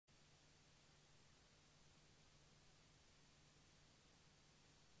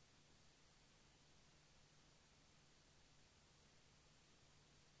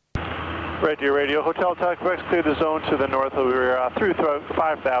Red Deer Radio, Hotel Tactivex, clear the zone to the north. We're through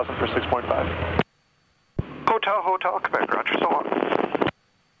 5,000 for 6.5. Hotel, Quebec, roger, so long.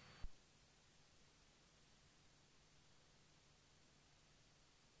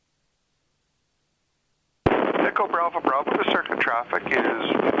 Echo Bravo, the circuit traffic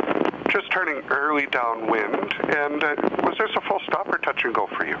is just turning early downwind, and was this a full stop or touch and go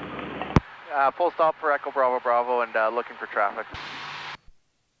for you? Full stop for Echo Bravo, and looking for traffic.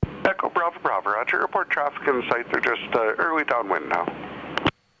 Echo Bravo, roger. Report traffic in sight. They're just early downwind now.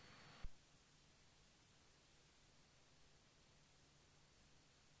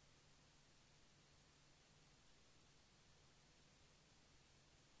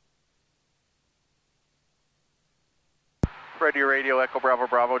 Red Deer Radio, Echo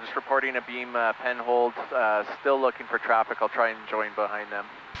Bravo, just reporting a beam pen hold. Still looking for traffic. I'll try and join behind them.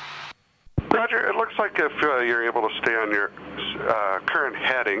 Roger, it looks like if you're able to stay on your current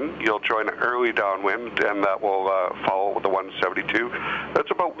heading, you'll join early downwind, and that will follow with the 172.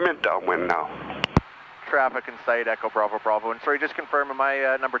 That's about mid downwind now. Traffic in sight, Echo Bravo. And sorry, just confirm, am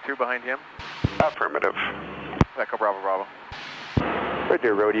I number 2 behind him? Affirmative. Echo Bravo. Red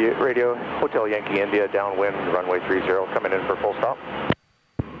Deer Radio, Hotel Yankee India, downwind, runway 30, coming in for full stop.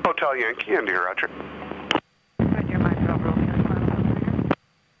 Hotel Yankee India, roger. Red Deer, Mike Bravo, Romeo.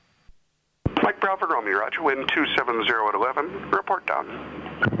 Mike Bravo, Romeo, roger. Wind 270 at 11. Report down.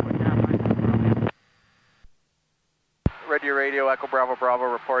 Red Deer Radio, Echo Bravo,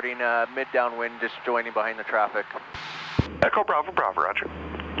 reporting mid downwind, just joining behind the traffic. Echo Bravo, roger.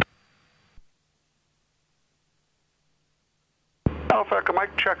 Alpha Echo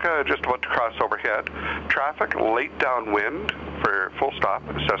Mike, check just about to cross overhead. Traffic late downwind for full stop,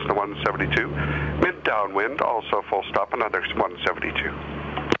 Cessna 172. Mid downwind, also full stop, another 172.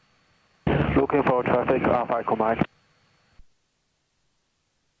 Looking for traffic, Alpha Echo Mike.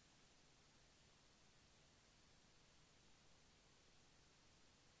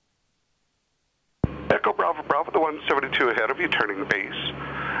 Echo Bravo, the 172 ahead of you, turning base.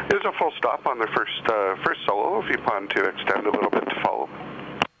 Is a full stop on the first solo if you plan to extend a little bit to follow.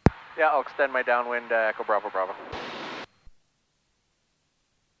 Yeah, I'll extend my downwind, Echo Bravo.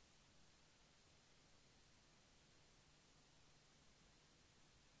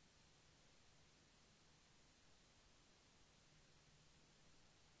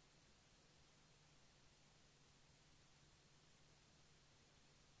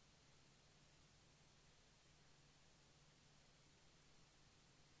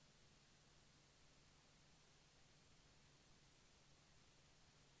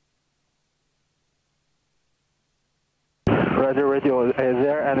 Red Deer Radio, is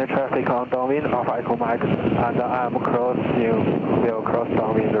there any traffic on downwind of Echo Mike? And I'm crossing, will cross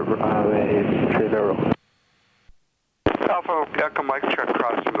downwind runway 30. Alpha Echo Mike, check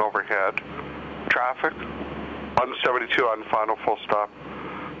crossing overhead. Traffic, 172 on final full stop.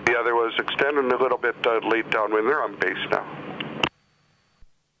 The other was extending a little bit late downwind. They're on base now.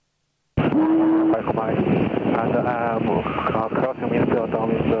 Echo Mike, and I'm crossing winfield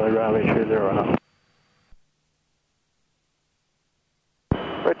downwind runway 30 now.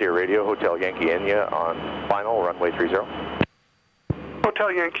 Red Deer Radio, Hotel Yankee India on final, runway 30.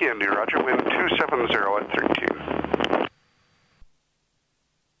 Hotel Yankee India, roger. Wind 270 at 13.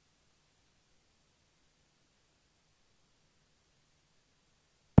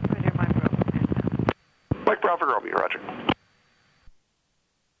 Red Deer, Mike Bravo. Mike Bravo, Romeo, roger.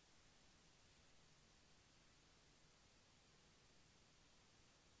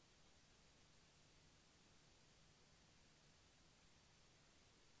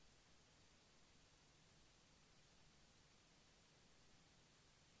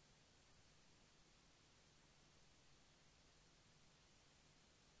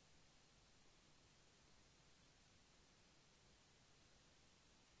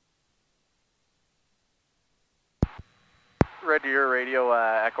 Red Deer Radio,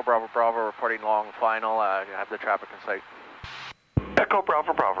 Echo Bravo, reporting long final. I have the traffic in sight. Echo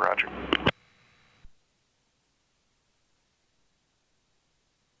Bravo, roger.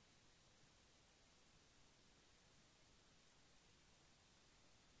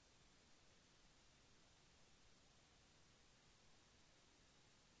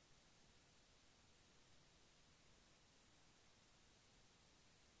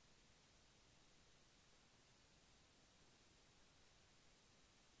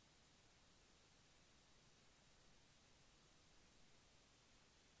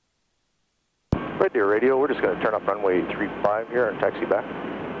 Red Deer Radio, we're just going to turn up runway 35 here and taxi back.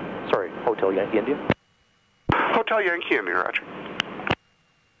 Sorry, Hotel Yankee India. Hotel Yankee India, roger.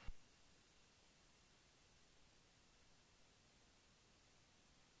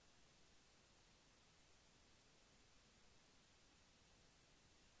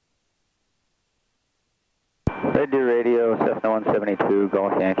 Red Deer Radio, Cessna 172,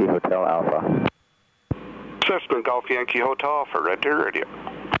 Golf Yankee Hotel Alpha. Cessna Golf Yankee Hotel Alpha, Red Deer Radio.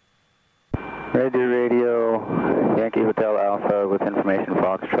 Red Deer Radio, Yankee Hotel Alpha with information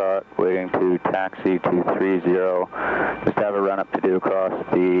Foxtrot, waiting to taxi to 30. Just have a run up to do across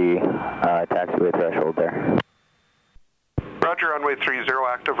the taxiway threshold there. Roger, runway 30,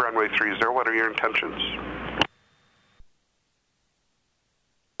 active runway 30. What are your intentions?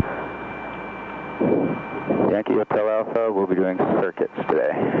 Yankee Hotel Alpha, we'll be doing circuits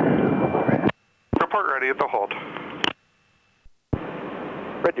today. Report ready at the hold.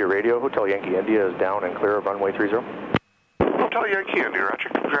 Red Deer Radio, Hotel Yankee India is down and clear of runway 30. Hotel Yankee India, Roger.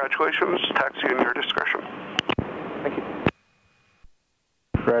 Congratulations. Taxi in your discretion. Thank you.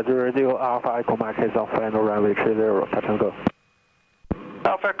 Red Deer Radio, Alpha Echo Mike is off final runway 30, touch and go.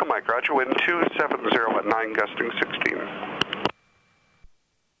 Alpha Echo Mike, Roger. Wind 270 at 9, gusting 16.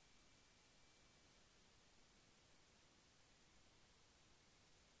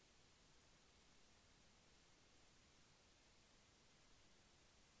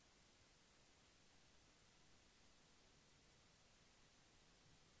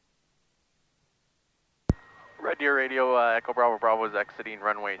 Red Deer Radio, Echo Bravo Bravo is exiting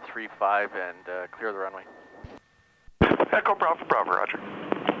runway 35 and clear the runway. Echo Bravo Bravo, Roger.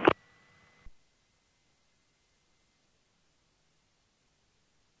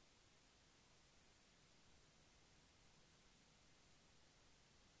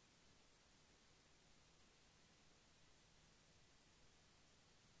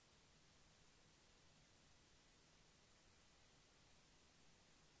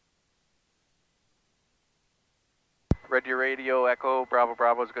 Red Deer Radio, Echo Bravo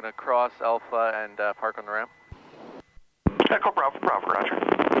Bravo is going to cross Alpha and park on the ramp. Echo Bravo Bravo, Roger.